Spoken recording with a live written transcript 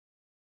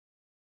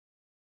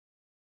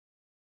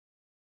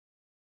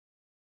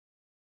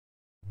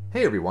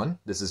Hey everyone,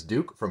 this is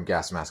Duke from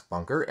Gas Mask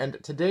Bunker, and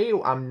today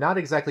I'm not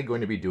exactly going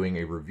to be doing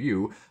a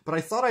review, but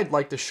I thought I'd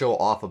like to show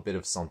off a bit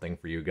of something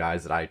for you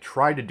guys that I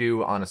tried to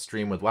do on a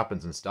stream with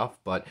weapons and stuff,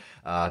 but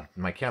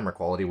my camera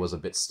quality was a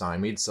bit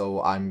stymied,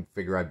 so I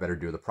figure I better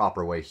do the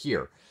proper way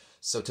here.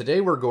 So today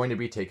we're going to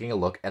be taking a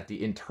look at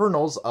the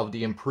internals of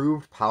the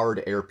improved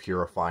powered air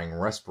purifying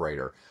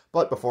respirator.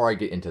 But before I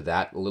get into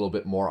that, a little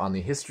bit more on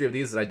the history of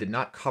these that I did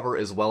not cover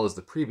as well as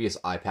the previous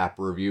IPAPR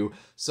review.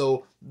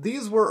 So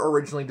these were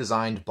originally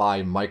designed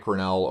by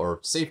Micronel or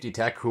Safety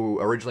Tech, who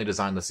originally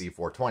designed the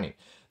C420.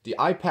 The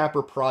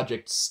IPAPR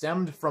project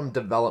stemmed from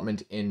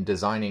development in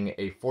designing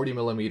a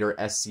 40mm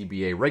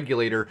SCBA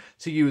regulator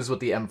to use with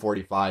the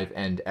M45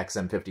 and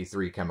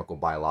XM53 chemical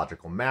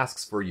biological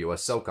masks for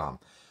US SOCOM.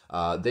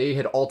 They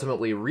had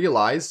ultimately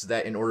realized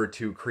that in order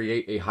to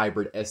create a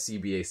hybrid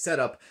SCBA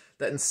setup,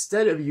 that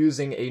instead of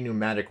using a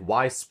pneumatic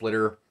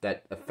Y-splitter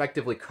that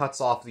effectively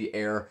cuts off the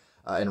air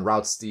and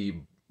routes the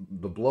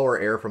blower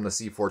air from the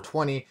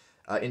C420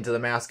 into the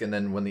mask, and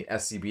then when the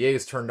SCBA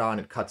is turned on,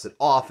 it cuts it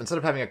off. Instead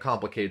of having a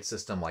complicated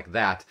system like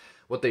that,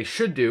 what they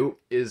should do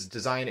is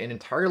design an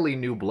entirely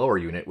new blower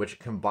unit, which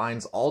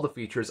combines all the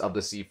features of the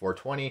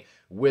C420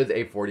 with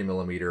a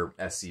 40mm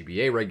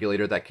SCBA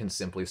regulator that can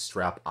simply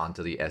strap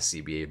onto the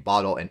SCBA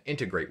bottle and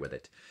integrate with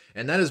it.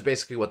 And that is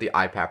basically what the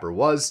IPAPR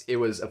was. It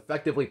was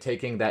effectively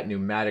taking that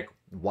pneumatic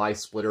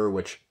Y-splitter,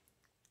 which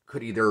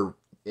could either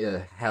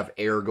have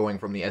air going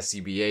from the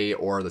SCBA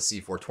or the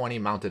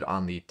C420 mounted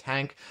on the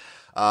tank,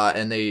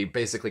 and they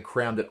basically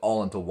crammed it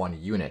all into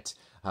one unit.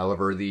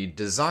 However, the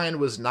design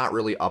was not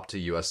really up to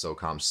US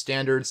SOCOM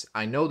standards.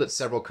 I know that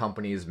several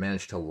companies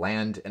managed to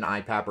land an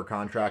IPAPR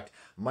contract.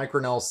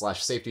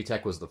 Micronel/Safety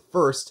Tech was the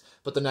first,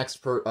 but the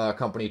next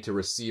company to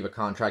receive a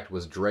contract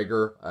was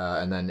Draeger,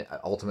 and then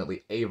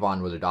ultimately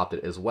Avon would adopt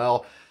it as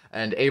well.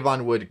 And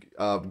Avon would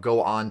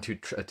go on to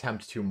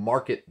attempt to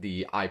market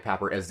the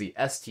IPAPR as the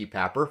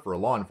ST-PAPR for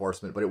law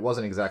enforcement, but it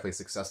wasn't exactly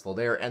successful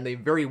there, and they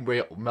very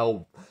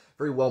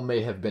well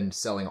may have been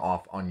selling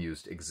off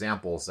unused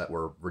examples that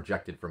were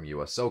rejected from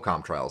US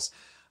SOCOM trials.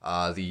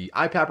 The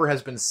IPAPR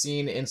has been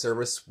seen in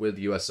service with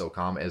US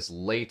SOCOM as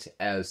late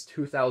as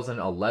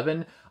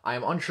 2011. I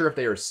am unsure if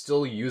they are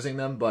still using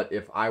them, but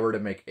if I were to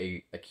make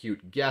a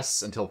acute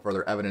guess until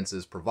further evidence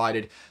is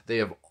provided, they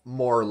have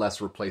more or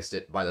less replaced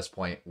it by this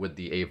point with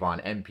the Avon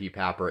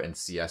MP-PAPR and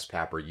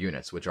CS-PAPR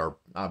units, which are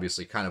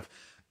obviously kind of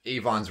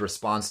Avon's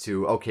response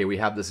to, okay, we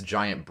have this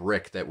giant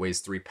brick that weighs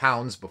 3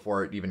 pounds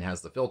before it even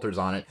has the filters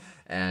on it,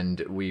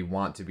 and we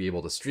want to be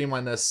able to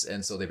streamline this,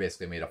 and so they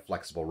basically made a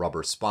flexible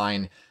rubber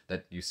spine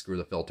that you screw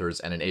the filters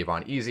and an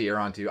Avon Easy Air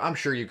onto. I'm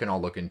sure you can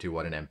all look into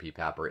what an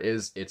MP-PAPR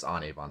is. It's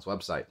on Avon's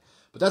website.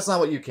 But that's not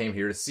what you came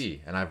here to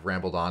see, and I've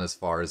rambled on as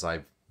far as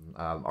I've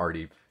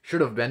already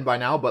should have been by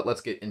now, but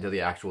let's get into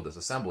the actual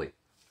disassembly.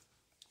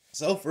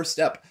 So, first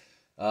step,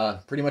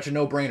 pretty much a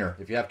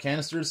no-brainer. If you have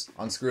canisters,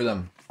 unscrew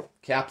them.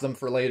 Cap them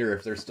for later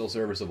if they're still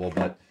serviceable,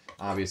 but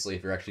obviously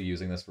if you're actually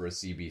using this for a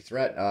CB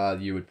threat,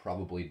 you would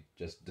probably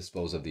just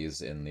dispose of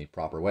these in the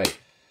proper way.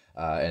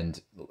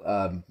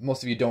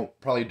 Most of you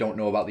probably don't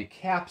know about the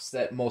caps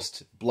that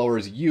most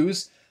blowers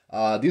use.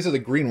 These are the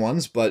green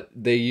ones, but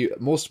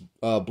most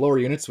blower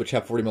units which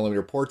have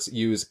 40mm ports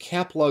use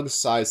cap lugs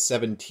size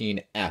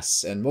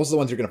 17S, and most of the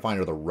ones you're going to find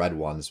are the red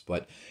ones,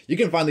 but you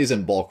can find these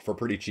in bulk for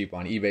pretty cheap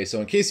on eBay,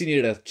 so in case you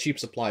needed a cheap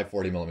supply of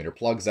 40mm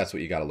plugs, that's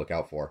what you got to look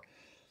out for.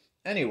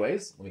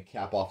 Anyways, let me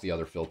cap off the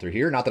other filter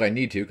here. Not that I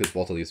need to, because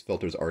both of these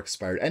filters are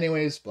expired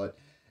anyways, but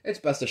it's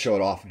best to show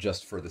it off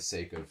just for the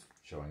sake of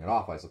showing it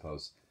off, I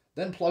suppose.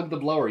 Then plug the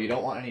blower. You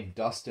don't want any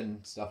dust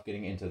and stuff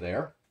getting into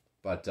there,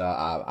 but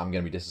I'm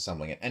going to be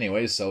disassembling it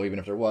anyways, so even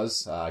if there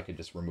was, I could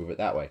just remove it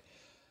that way.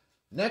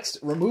 Next,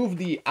 remove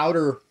the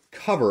outer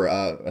cover,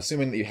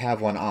 assuming that you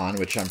have one on,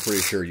 which I'm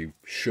pretty sure you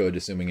should,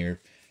 assuming you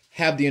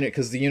have the unit,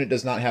 because the unit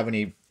does not have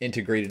any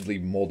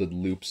integratedly molded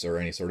loops or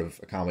any sort of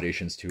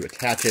accommodations to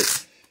attach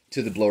it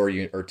to the blower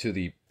unit or to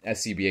the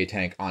SCBA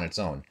tank on its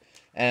own.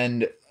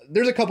 And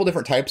there's a couple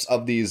different types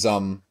of these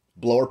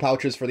blower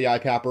pouches for the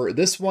IPAPR.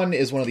 This one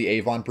is one of the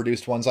Avon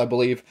produced ones, I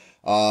believe.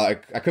 I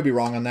could be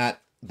wrong on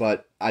that,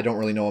 but I don't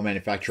really know a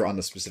manufacturer on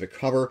the specific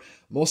cover.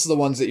 Most of the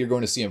ones that you're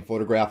going to see in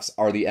photographs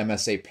are the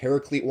MSA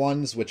Paraclete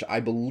ones, which I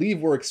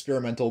believe were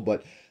experimental,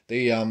 but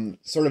they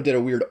sort of did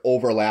a weird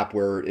overlap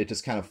where it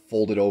just kind of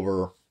folded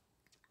over.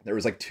 There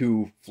was like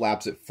 2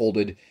 flaps that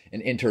folded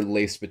and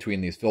interlaced between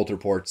these filter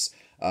ports.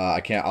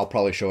 I'll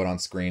probably show it on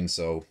screen,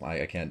 so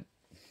I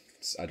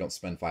don't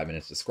spend 5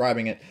 minutes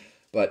describing it.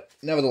 But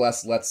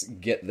nevertheless, let's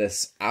get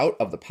this out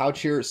of the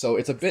pouch here. So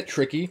it's a bit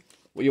tricky.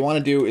 What you want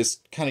to do is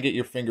kind of get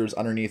your fingers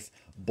underneath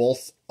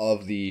both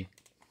of the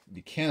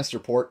canister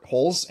port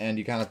holes, and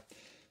you kind of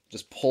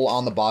just pull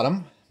on the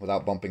bottom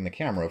without bumping the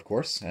camera, of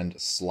course, and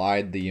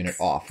slide the unit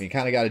off. And you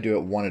kind of got to do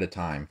it one at a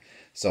time.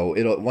 So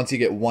once you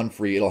get one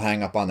free, it'll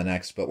hang up on the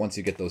next, but once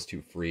you get those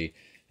 2 free,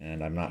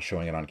 and I'm not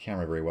showing it on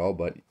camera very well,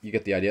 but you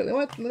get the idea. You know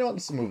what?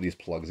 Let's move these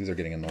plugs. These are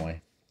getting in the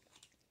way.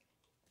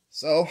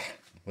 So,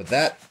 with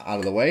that out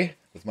of the way,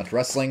 with much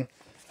wrestling,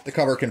 the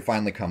cover can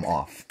finally come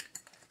off.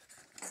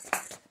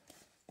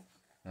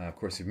 Of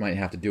course, you might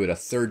have to do it a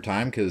third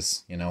time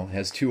because, you know, it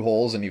has 2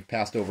 holes and you've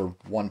passed over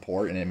one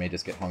port and it may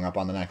just get hung up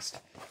on the next.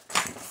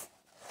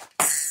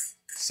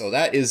 So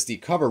that is the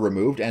cover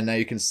removed, and now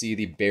you can see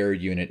the bare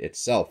unit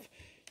itself.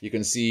 You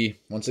can see,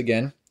 once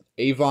again,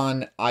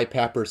 Avon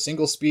IPAPR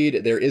single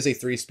speed. There is a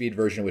 3-speed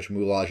version which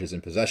Moulage is in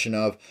possession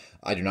of.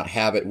 I do not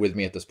have it with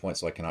me at this point,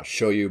 so I cannot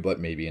show you, but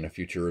maybe in a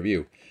future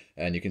review.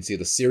 And you can see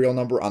the serial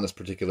number on this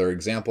particular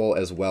example,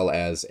 as well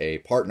as a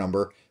part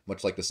number,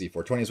 much like the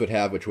C420s would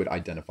have, which would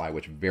identify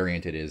which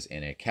variant it is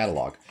in a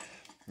catalog.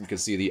 You can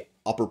see the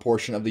upper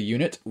portion of the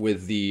unit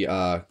with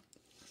the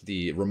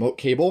remote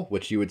cable,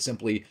 which you would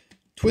simply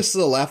twist to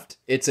the left.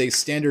 It's a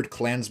standard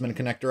Klansman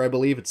connector, I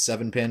believe. It's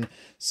 7-pin,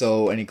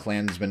 so any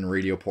Klansman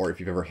radio port, if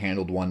you've ever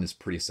handled one, is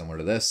pretty similar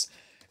to this.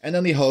 And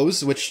then the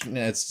hose, which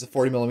it's a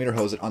 40mm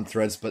hose, it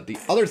unthreads. But the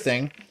other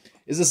thing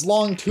is this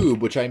long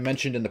tube, which I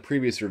mentioned in the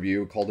previous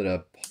review, called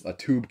it a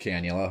tube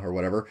cannula or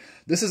whatever.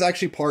 This is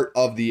actually part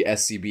of the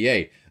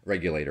SCBA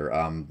regulator.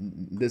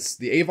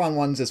 The Avon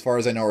ones, as far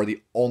as I know, are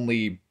the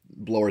only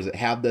blowers that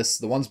have this.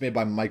 The ones made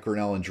by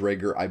Micronel and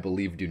Draeger, I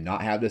believe, do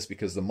not have this,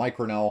 because the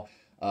Micronel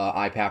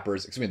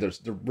IPAPRs, excuse me,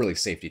 they're really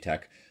Safety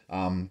Tech.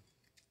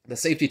 The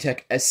Safety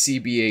Tech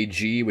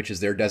SCBAG, which is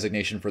their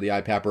designation for the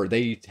IPAPR,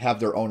 they have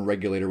their own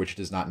regulator, which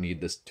does not need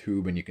this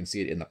tube, and you can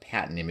see it in the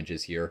patent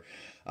images here,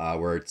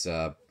 where it's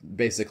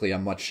basically a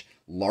much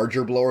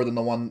larger blower than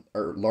the one,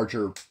 or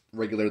larger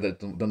regulator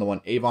than the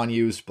one Avon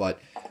used, but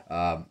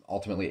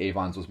ultimately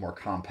Avon's was more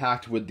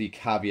compact, with the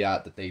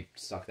caveat that they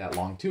stuck that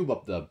long tube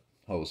up the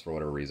hose for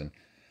whatever reason.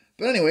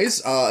 But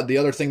anyways, the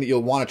other thing that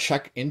you'll want to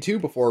check into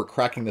before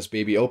cracking this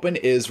baby open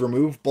is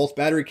remove both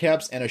battery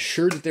caps and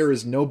assure that there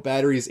is no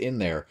batteries in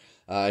there.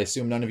 I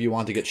assume none of you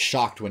want to get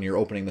shocked when you're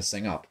opening this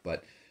thing up.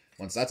 But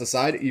once that's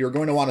aside, you're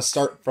going to want to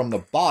start from the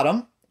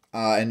bottom.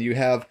 And you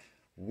have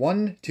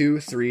 1, 2,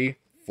 3,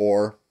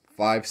 4,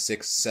 5,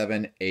 6,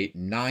 7, 8,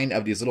 9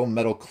 of these little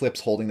metal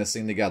clips holding this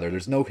thing together.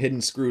 There's no hidden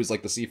screws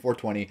like the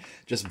C420.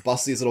 Just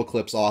bust these little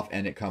clips off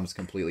and it comes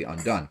completely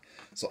undone.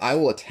 So I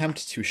will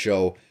attempt to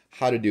show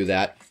how to do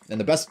that. And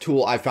the best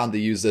tool I found to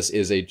use this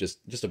is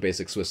just a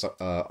basic Swiss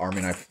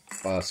Army knife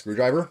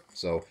screwdriver.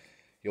 So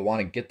you'll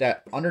want to get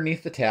that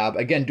underneath the tab.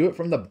 Again, do it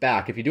from the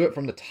back. If you do it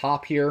from the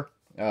top here,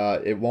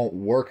 it won't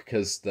work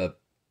because the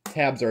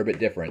tabs are a bit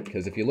different.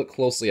 Because if you look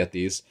closely at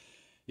these,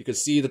 you can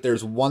see that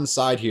there's one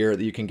side here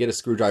that you can get a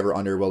screwdriver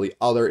under, while the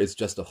other is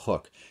just a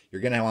hook.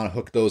 You're going to want to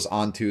hook those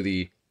onto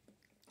the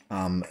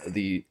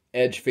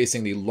edge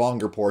facing the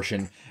longer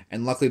portion,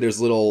 and luckily there's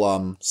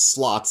little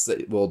slots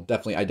that will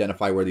definitely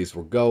identify where these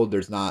will go.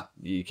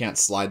 You can't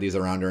slide these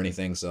around or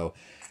anything, so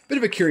a bit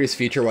of a curious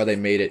feature why they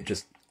made it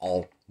just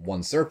all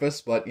one surface,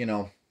 but you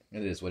know,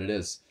 it is what it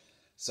is.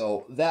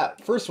 So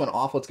that first one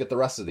off, let's get the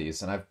rest of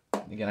these. And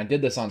I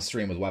did this on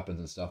stream with weapons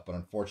and stuff, but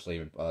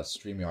unfortunately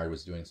StreamYard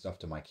was doing stuff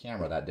to my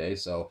camera that day,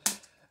 so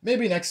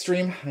maybe next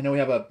stream. I know we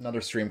have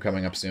another stream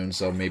coming up soon,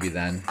 so maybe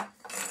then.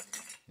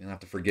 You'll have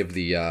to forgive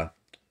the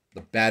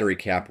battery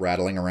cap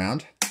rattling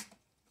around.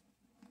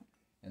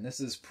 And this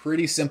is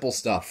pretty simple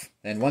stuff.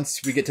 And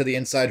once we get to the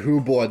inside, oh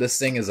boy, this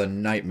thing is a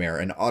nightmare,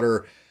 an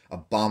utter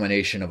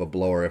abomination of a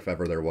blower if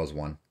ever there was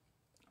one.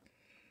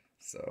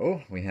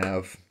 So we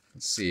have,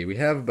 let's see, we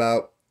have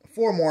about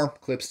 4 more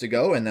clips to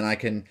go, and then I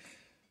can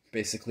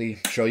basically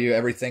show you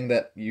everything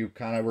that you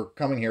kind of were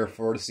coming here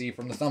for to see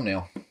from the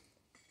thumbnail.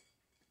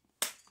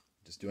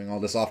 Just doing all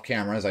this off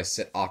camera as I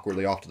sit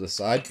awkwardly off to the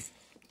side.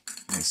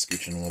 Let me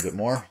scooch in a little bit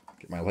more.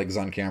 Get my legs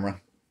on camera.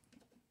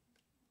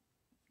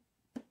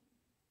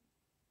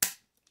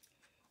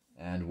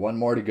 And one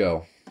more to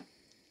go.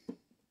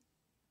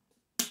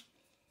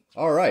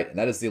 Alright, and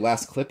that is the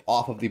last clip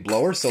off of the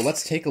blower, so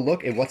let's take a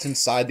look at what's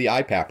inside the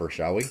IPAPR,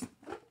 shall we?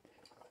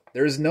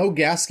 There is no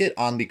gasket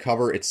on the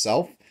cover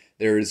itself.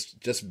 There's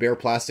just bare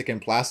plastic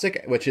and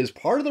plastic, which is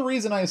part of the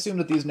reason I assume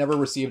that these never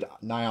received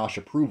NIOSH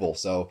approval.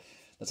 So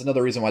that's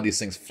another reason why these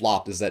things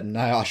flopped, is that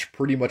NIOSH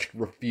pretty much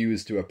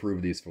refused to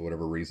approve these for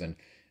whatever reason.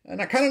 And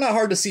kind of not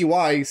hard to see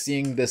why,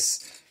 seeing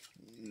this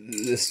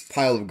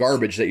pile of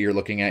garbage that you're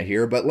looking at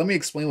here, but let me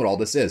explain what all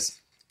this is.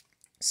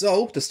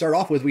 So, to start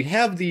off with, we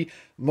have the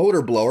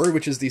motor blower,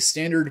 which is the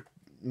standard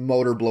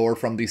motor blower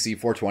from the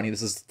C420.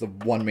 This is the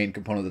one main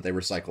component that they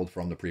recycled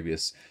from the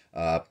previous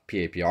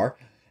PAPR.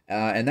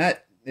 And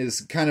that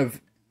is kind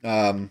of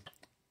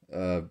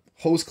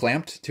hose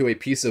clamped to a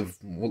piece of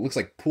what looks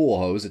like pool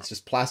hose. It's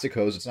just plastic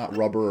hose. It's not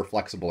rubber or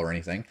flexible or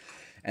anything.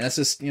 And that's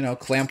just, you know,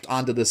 clamped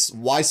onto this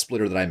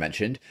Y-splitter that I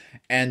mentioned.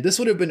 And this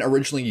would have been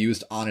originally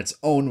used on its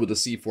own with the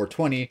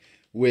C420,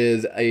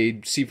 with a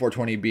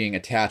C420 being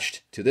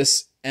attached to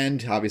this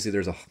end. Obviously,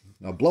 there's a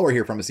blower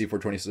here from a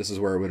C420, so this is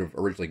where it would have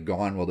originally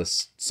gone while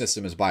this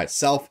system is by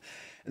itself.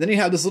 And then you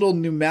have this little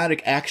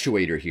pneumatic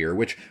actuator here,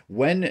 which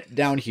when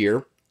down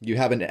here, you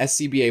have an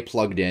SCBA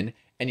plugged in,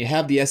 and you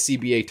have the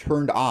SCBA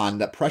turned on.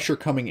 That pressure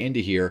coming into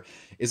here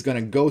is going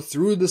to go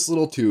through this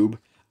little tube,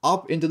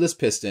 up into this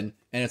piston,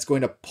 and it's going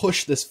to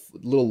push this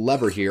little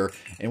lever here.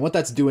 And what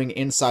that's doing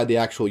inside the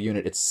actual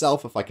unit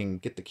itself, if I can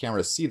get the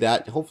camera to see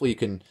that, hopefully you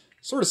can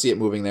sort of see it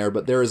moving there,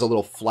 but there is a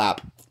little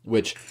flap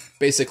which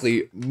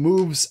basically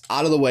moves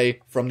out of the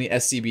way from the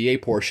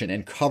SCBA portion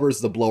and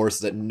covers the blower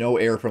so that no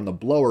air from the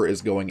blower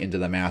is going into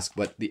the mask,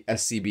 but the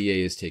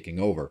SCBA is taking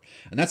over.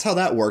 And that's how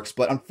that works,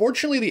 but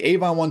unfortunately the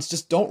Avon ones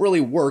just don't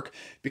really work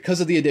because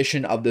of the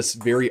addition of this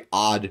very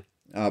odd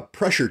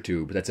pressure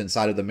tube that's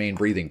inside of the main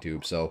breathing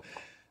tube. So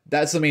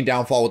that's the main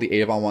downfall with the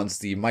Avon ones.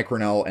 The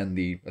Micronel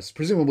and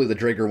presumably the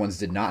Draeger ones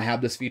did not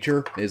have this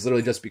feature. It's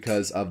literally just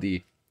because of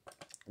the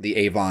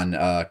Avon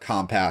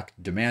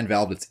compact demand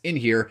valve that's in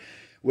here,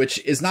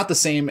 which is not the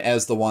same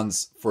as the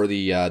ones for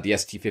the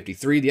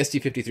ST53. The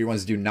ST53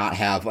 ones do not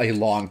have a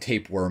long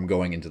tapeworm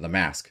going into the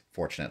mask,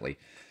 fortunately.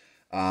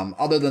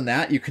 Other than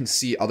that, you can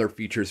see other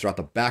features throughout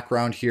the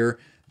background here.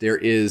 There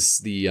is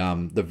the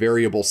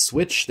variable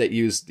switch that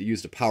used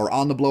to power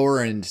on the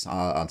blower, and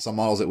on some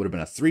models it would have been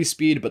a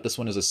 3-speed, but this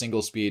one is a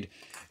single speed.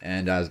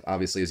 And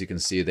obviously, as you can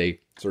see, they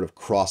sort of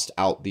crossed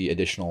out the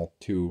additional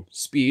 2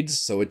 speeds,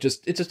 so it's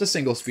just a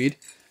single speed.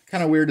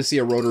 Kind of weird to see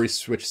a rotary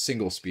switch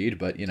single speed,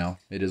 but you know,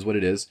 it is what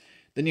it is.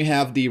 Then you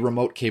have the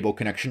remote cable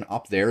connection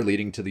up there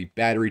leading to the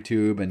battery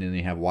tube, and then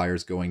you have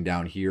wires going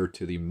down here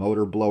to the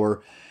motor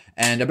blower.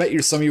 And I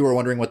bet some of you were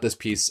wondering what this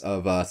piece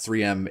of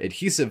 3M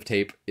adhesive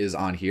tape is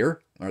on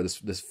here, or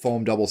this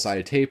foam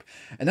double-sided tape.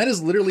 And that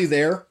is literally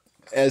there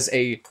as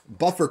a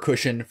buffer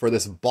cushion for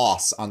this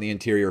boss on the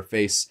interior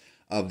face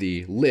of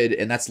the lid,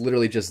 and that's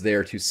literally just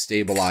there to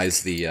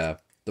stabilize the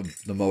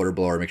motor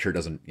blower, make sure it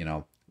doesn't, you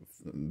know,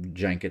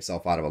 jank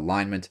itself out of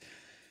alignment.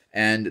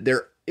 And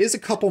there is a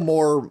couple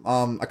more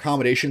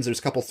accommodations. There's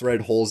a couple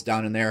threaded holes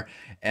down in there,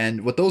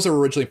 and what those are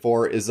originally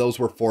for is those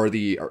were for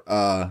the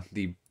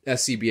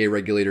SCBA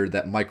regulator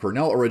that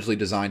Micronel originally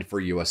designed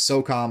for US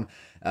SOCOM,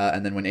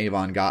 and then when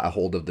Avon got a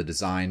hold of the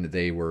design,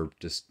 they were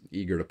just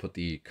eager to put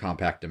the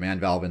compact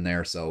demand valve in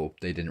there, so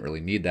they didn't really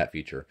need that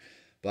feature.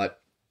 But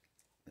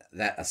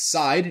that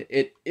aside,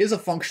 it is a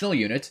functional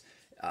unit.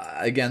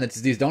 Again,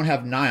 these don't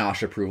have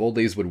NIOSH approval.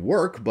 These would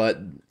work, but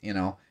you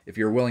know, if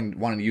you're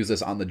wanting to use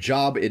this on the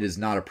job, it is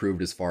not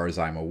approved as far as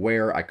I'm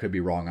aware. I could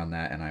be wrong on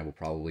that, and I will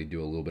probably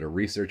do a little bit of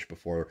research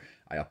before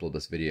I upload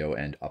this video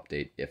and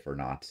update if or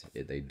not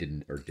they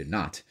didn't or did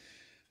not.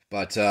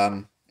 But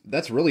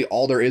that's really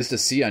all there is to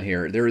see on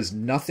here. There is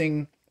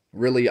nothing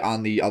really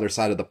on the other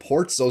side of the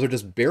ports. Those are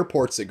just bare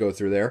ports that go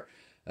through there.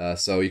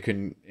 So you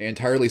can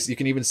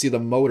even see the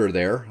motor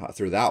there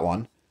through that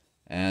one.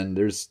 And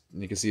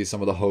you can see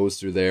some of the hose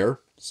through there.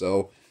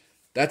 So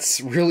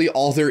that's really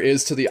all there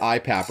is to the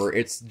IPAPR.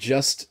 It's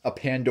just a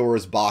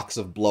Pandora's box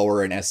of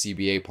blower and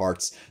SCBA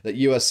parts that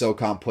US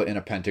SOCOM put in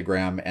a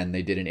pentagram, and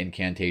they did an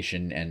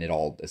incantation, and it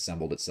all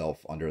assembled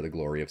itself under the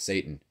glory of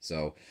Satan.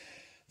 So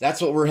that's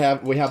what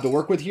we have to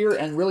work with here.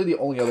 And really the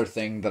only other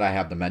thing that I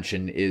have to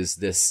mention is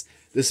this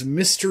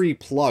mystery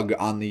plug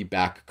on the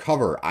back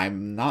cover.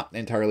 I'm not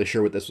entirely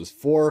sure what this was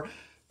for.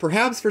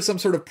 Perhaps for some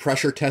sort of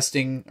pressure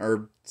testing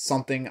or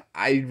something.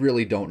 I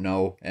really don't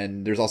know.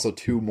 And there's also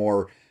 2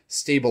 more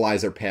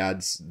stabilizer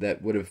pads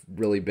that would have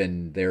really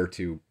been there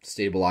to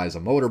stabilize a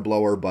motor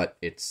blower, but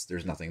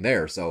there's nothing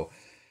there. So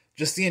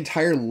just the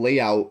entire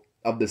layout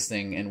of this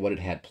thing and what it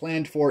had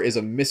planned for is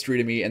a mystery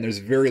to me, and there's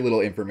very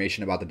little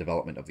information about the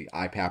development of the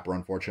IPAPR,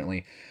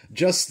 unfortunately.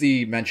 Just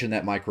the mention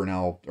that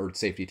Micronel or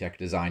Safety Tech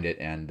designed it,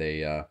 and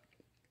they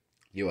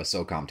US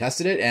SOCOM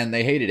tested it, and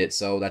they hated it,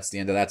 so that's the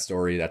end of that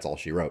story. That's all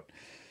she wrote.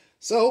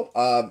 So,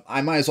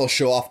 I might as well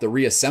show off the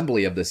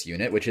reassembly of this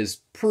unit, which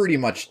is pretty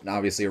much,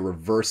 obviously, a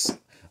reverse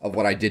of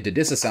what I did to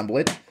disassemble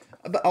it,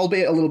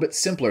 albeit a little bit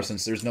simpler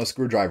since there's no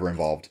screwdriver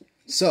involved.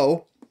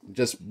 So,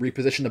 just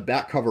reposition the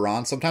back cover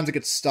on. Sometimes it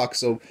gets stuck,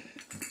 so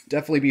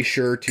definitely be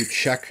sure to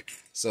check.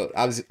 So,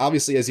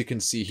 obviously, as you can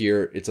see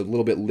here, it's a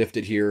little bit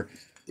lifted here.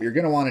 What you're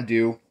going to want to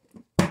do,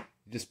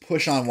 just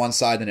push on one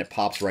side and it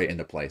pops right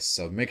into place.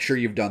 So make sure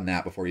you've done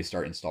that before you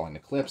start installing the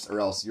clips, or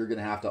else you're going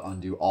to have to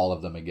undo all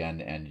of them again,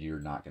 and you're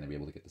not going to be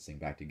able to get this thing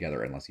back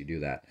together unless you do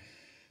that.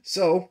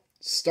 So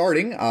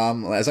starting,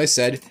 as I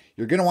said,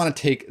 you're going to want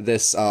to take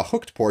this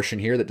hooked portion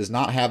here that does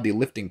not have the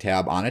lifting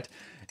tab on it,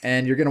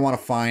 and you're going to want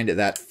to find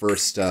that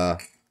first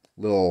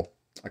little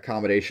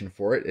accommodation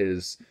for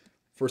it.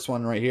 First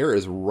one right here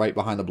is right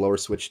behind the blower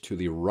switch to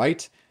the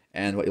right,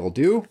 and what you'll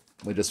do,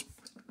 we'll just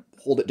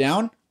hold it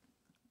down,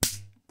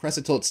 press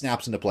it till it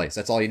snaps into place.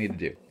 That's all you need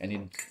to do.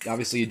 And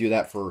obviously you do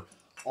that for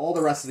all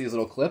the rest of these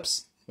little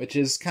clips, which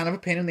is kind of a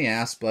pain in the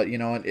ass, but you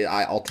know,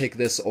 I'll take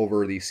this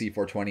over the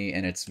C420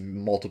 and its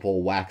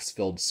multiple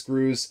wax-filled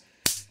screws.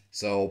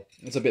 So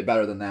it's a bit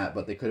better than that,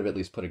 but they could have at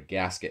least put a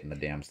gasket in the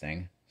damn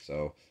thing.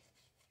 So,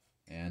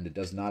 and it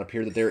does not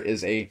appear that there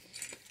is a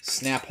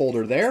snap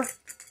holder there,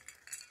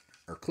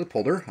 or clip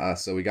holder.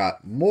 So we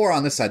got more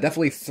on this side,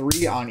 definitely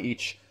 3 on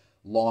each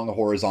long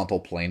horizontal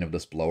plane of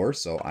this blower.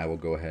 So I will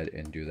go ahead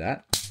and do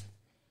that.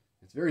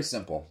 It's very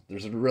simple.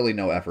 There's really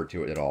no effort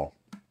to it at all.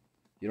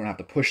 You don't have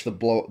to push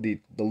the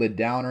lid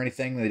down or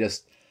anything. They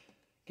just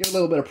give a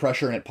little bit of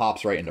pressure and it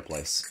pops right into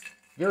place.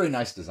 Very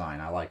nice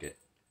design. I like it.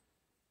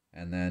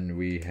 And then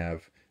we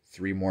have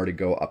 3 more to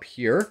go up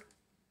here.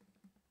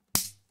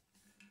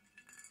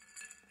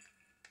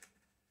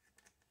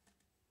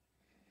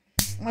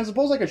 I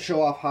suppose I could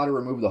show off how to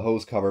remove the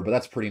hose cover, but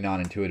that's pretty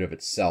non-intuitive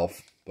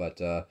itself. But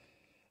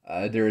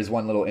there is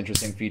one little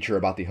interesting feature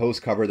about the hose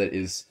cover that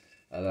is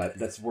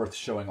that's worth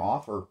showing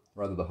off, or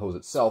rather the hose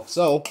itself.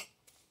 So,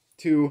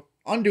 to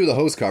undo the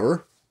hose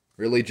cover,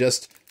 really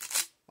just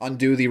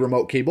undo the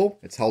remote cable.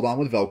 It's held on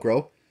with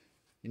Velcro.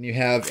 And you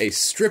have a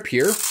strip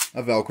here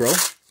of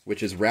Velcro,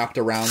 which is wrapped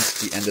around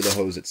the end of the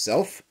hose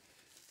itself.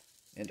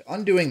 And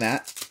undoing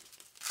that,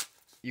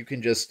 you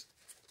can just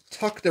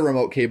tuck the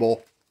remote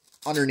cable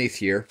underneath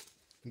here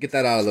and get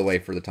that out of the way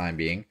for the time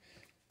being.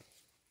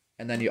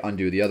 And then you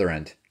undo the other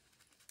end.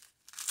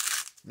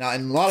 Now,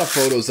 in a lot of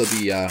photos of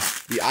the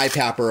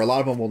IPAPR, a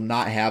lot of them will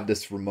not have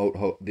this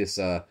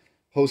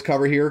hose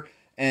cover here.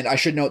 And I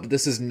should note that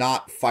this is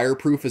not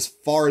fireproof as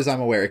far as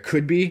I'm aware. It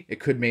could be.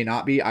 It may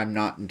not be. I'm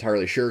not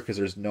entirely sure because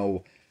there's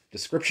no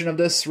description of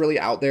this really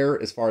out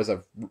there as far as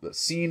I've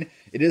seen.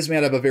 It is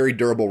made of a very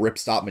durable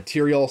ripstop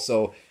material,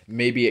 so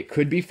maybe it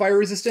could be fire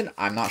resistant.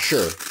 I'm not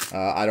sure.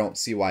 I don't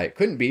see why it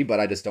couldn't be, but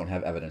I just don't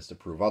have evidence to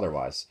prove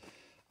otherwise.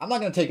 I'm not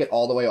going to take it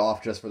all the way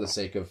off just for the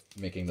sake of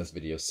making this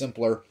video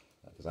simpler,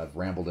 because I've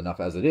rambled enough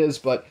as it is.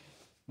 But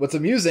what's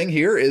amusing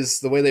here is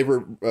the way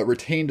they've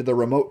retained the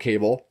remote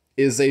cable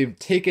is they've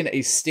taken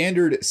a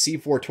standard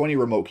C420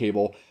 remote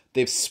cable,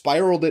 they've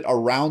spiraled it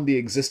around the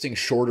existing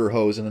shorter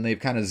hose, and then they've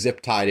kind of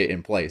zip tied it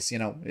in place. You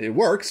know, it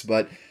works,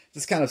 but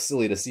it's kind of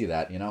silly to see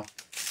that, you know.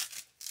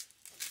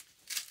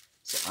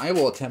 So I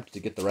will attempt to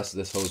get the rest of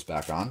this hose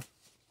back on.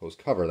 Hose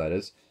cover, that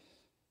is.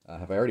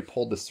 Have I already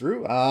pulled this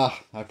through? I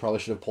probably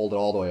should have pulled it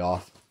all the way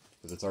off,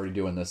 because it's already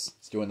doing this.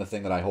 It's doing the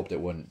thing that I hoped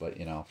it wouldn't, but,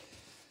 you know,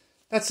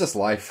 that's just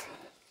life.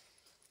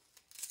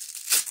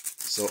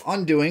 So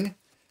undoing.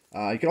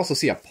 You can also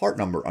see a part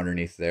number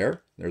underneath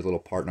there. There's a little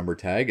part number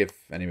tag if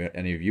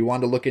any of you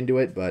want to look into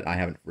it, but I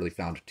haven't really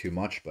found too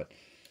much, or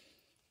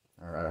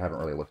I haven't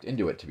really looked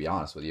into it, to be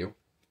honest with you.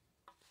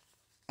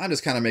 I'm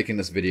just kind of making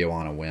this video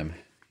on a whim,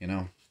 you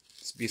know?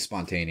 Just be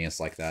spontaneous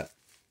like that.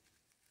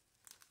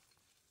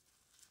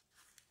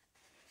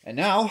 And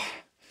now,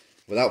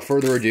 without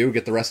further ado,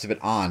 get the rest of it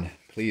on.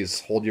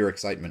 Please hold your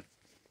excitement.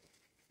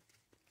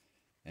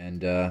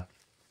 And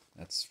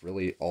that's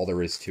really all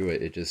there is to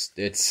it.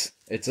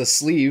 It's a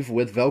sleeve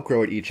with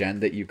Velcro at each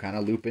end that you kind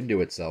of loop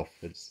into itself.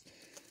 It's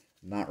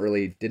didn't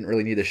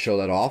really need to show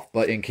that off,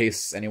 but in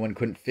case anyone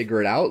couldn't figure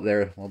it out,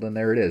 well then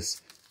there it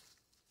is.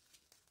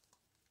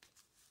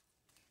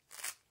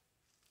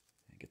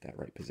 Get that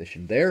right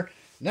position there.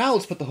 Now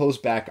let's put the hose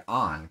back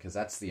on, because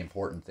that's the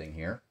important thing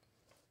here.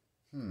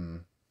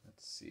 Let's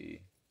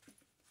see.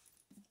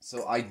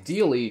 So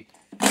ideally,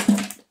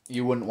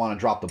 you wouldn't want to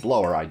drop the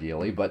blower,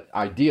 ideally, but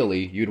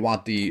ideally you'd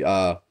want the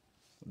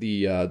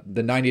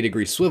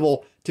 90-degree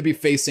swivel to be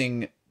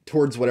facing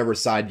towards whatever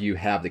side you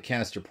have the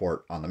canister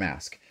port on the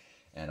mask.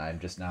 And I'm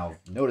just now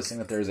noticing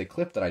that there's a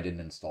clip that I didn't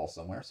install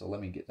somewhere, so let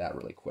me get that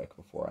really quick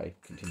before I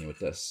continue with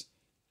this.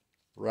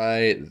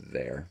 Right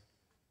there.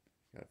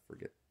 Gotta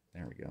forget.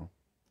 There we go.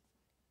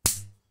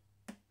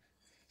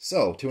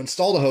 So, to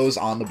install the hose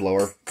on the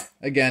blower,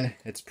 again,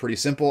 it's pretty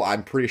simple.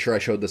 I'm pretty sure I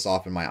showed this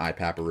off in my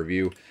IPAPR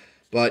review,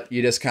 but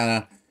you just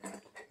kind of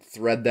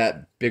thread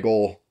that big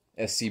ol'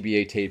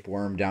 SCBA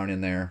tapeworm down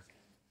in there,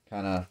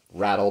 kind of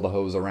rattle the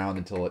hose around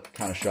until it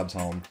kind of shoves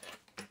home.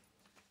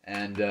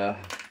 And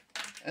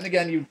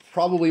again, you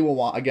probably will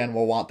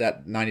want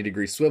that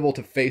 90-degree swivel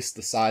to face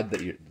the side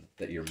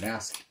that your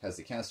mask has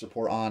the canister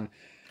port on.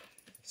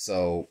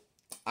 So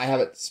I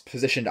have it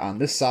positioned on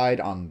this side,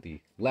 on the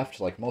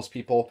left, like most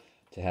people,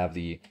 to have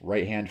the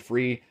right hand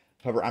free.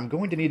 However, I'm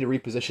going to need to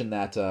reposition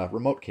that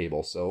remote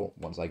cable, so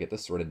once I get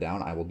this sorted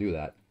down, I will do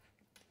that.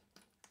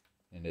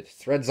 And it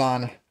threads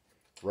on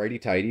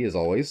righty-tighty, as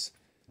always,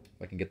 if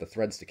I can get the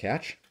threads to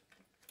catch.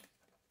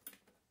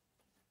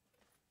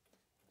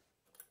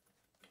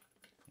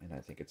 And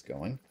I think it's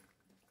going.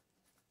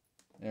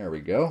 There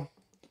we go.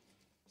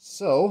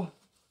 So,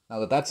 now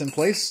that that's in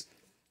place,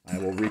 I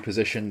will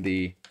reposition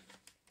the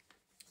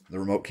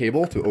remote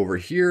cable to over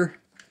here,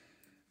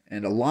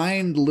 and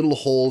align the little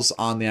holes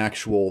on the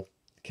actual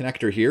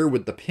connector here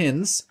with the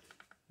pins.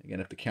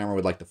 Again, if the camera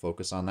would like to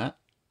focus on that.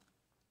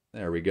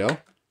 There we go.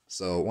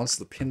 So once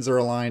the pins are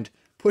aligned,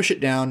 push it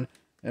down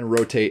and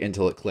rotate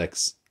until it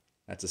clicks.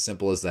 That's as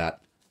simple as that.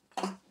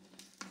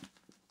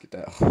 Get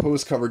that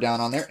hose cover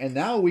down on there, and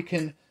now we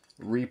can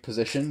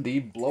reposition the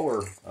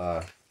blower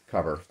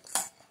cover.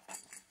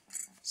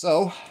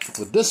 So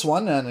with this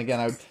one, and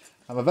again,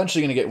 I'm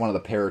eventually going to get one of the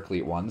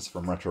Paraclete ones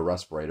from Retro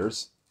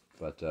Respirators,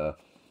 but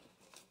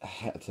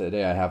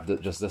today I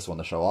have just this one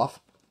to show off.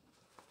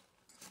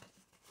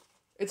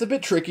 It's a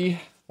bit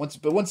tricky,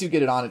 but once you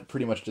get it on, it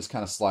pretty much just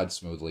kind of slides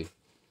smoothly,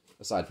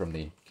 aside from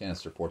the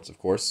canister ports, of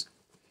course.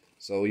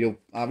 So you'll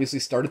obviously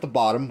start at the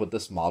bottom with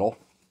this model,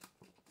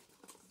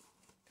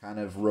 kind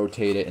of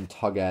rotate it and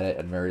tug at it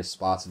in various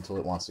spots until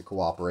it wants to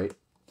cooperate.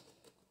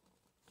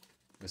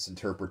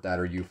 Misinterpret that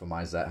or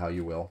euphemize that how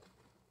you will.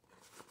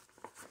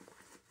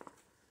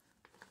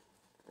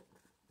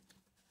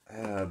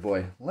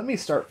 Boy, let me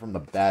start from the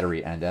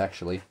battery end,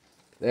 actually.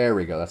 There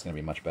we go, that's going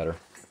to be much better.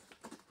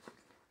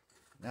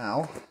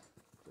 Now,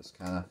 Just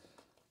kind of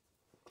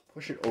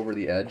push it over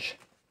the edge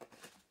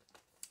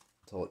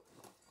until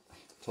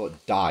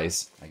it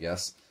dies, I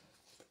guess.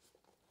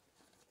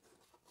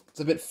 It's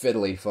a bit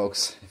fiddly,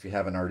 folks, if you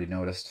haven't already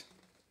noticed.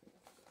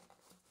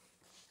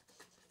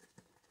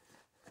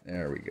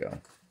 There we go.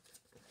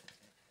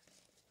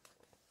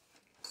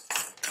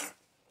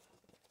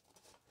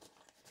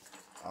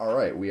 All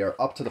right, we are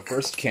up to the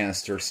first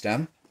canister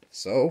stem,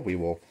 so we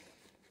will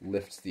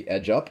lift the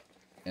edge up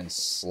and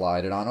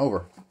slide it on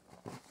over.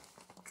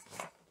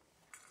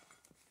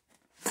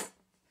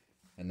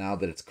 And now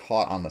that it's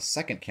caught on the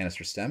second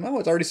canister stem, oh,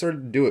 it's already started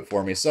to do it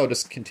for me, so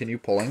just continue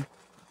pulling.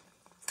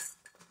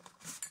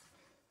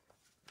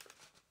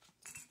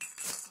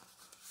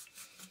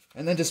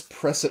 And then just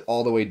press it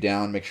all the way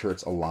down, make sure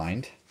it's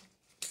aligned.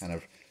 Kind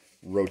of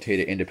rotate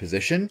it into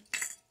position.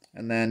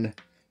 And then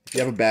if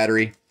you have a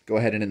battery, go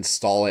ahead and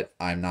install it.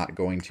 I'm not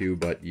going to,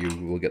 but you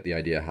will get the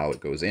idea how it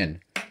goes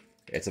in.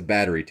 It's a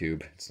battery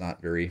tube. It's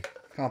not very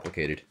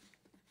complicated.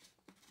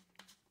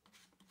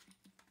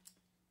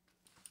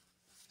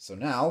 So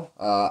now,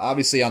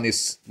 obviously on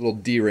these little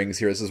D-rings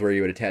here, this is where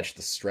you would attach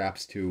the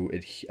straps to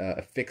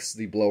affix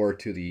the blower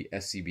to the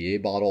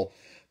SCBA bottle.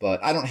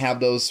 But I don't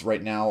have those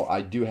right now.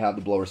 I do have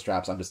the blower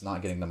straps. I'm just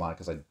not getting them on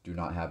because I do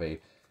not have a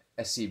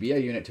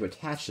SCBA unit to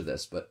attach to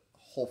this, but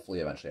hopefully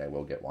eventually I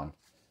will get one.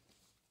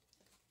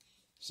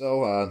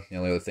 So, the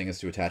only other thing is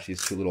to attach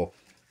these two little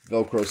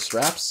Velcro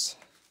straps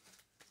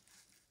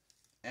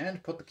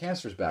and put the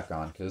canisters back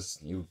on, because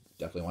you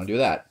definitely want to do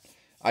that.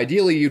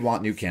 Ideally, you'd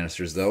want new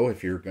canisters, though,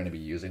 if you're going to be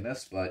using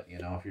this, but, you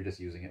know, if you're just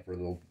using it for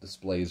little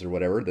displays or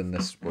whatever, then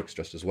this works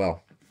just as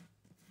well.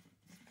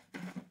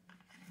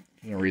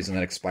 No reason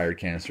that expired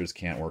canisters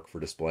can't work for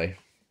display.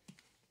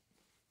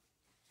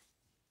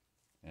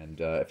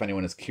 And if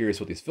anyone is curious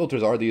what these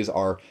filters are, these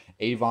are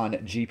Avon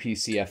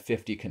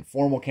GPCF50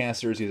 conformal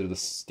canisters. These are the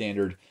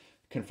standard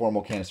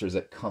conformal canisters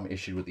that come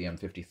issued with the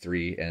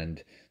M53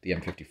 and the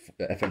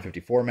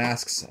FM54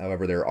 masks.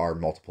 However, there are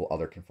multiple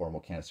other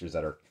conformal canisters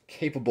that are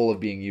capable of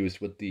being used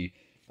with the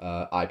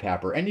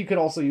IPAPR. And you could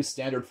also use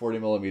standard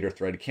 40mm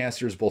threaded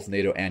canisters, both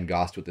NATO and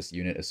GOST, with this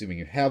unit, assuming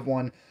you have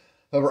one.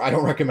 However, I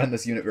don't recommend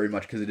this unit very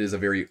much because it is a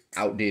very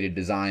outdated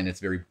design. It's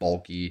very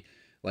bulky.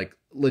 Like,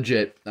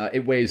 legit,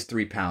 it weighs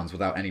 3 pounds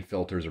without any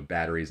filters or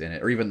batteries in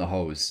it, or even the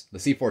hose. The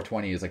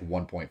C420 is like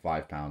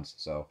 1.5 pounds,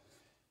 so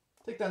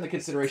take that into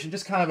consideration.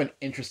 Just kind of an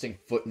interesting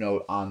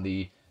footnote on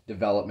the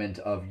development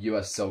of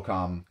US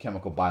SOCOM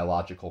chemical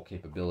biological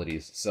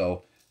capabilities.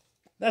 So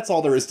that's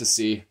all there is to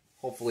see.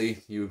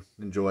 Hopefully you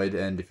enjoyed,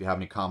 and if you have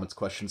any comments,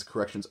 questions,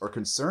 corrections, or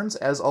concerns,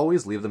 as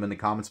always, leave them in the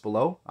comments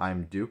below.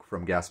 I'm Duke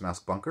from Gas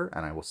Mask Bunker,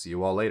 and I will see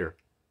you all later.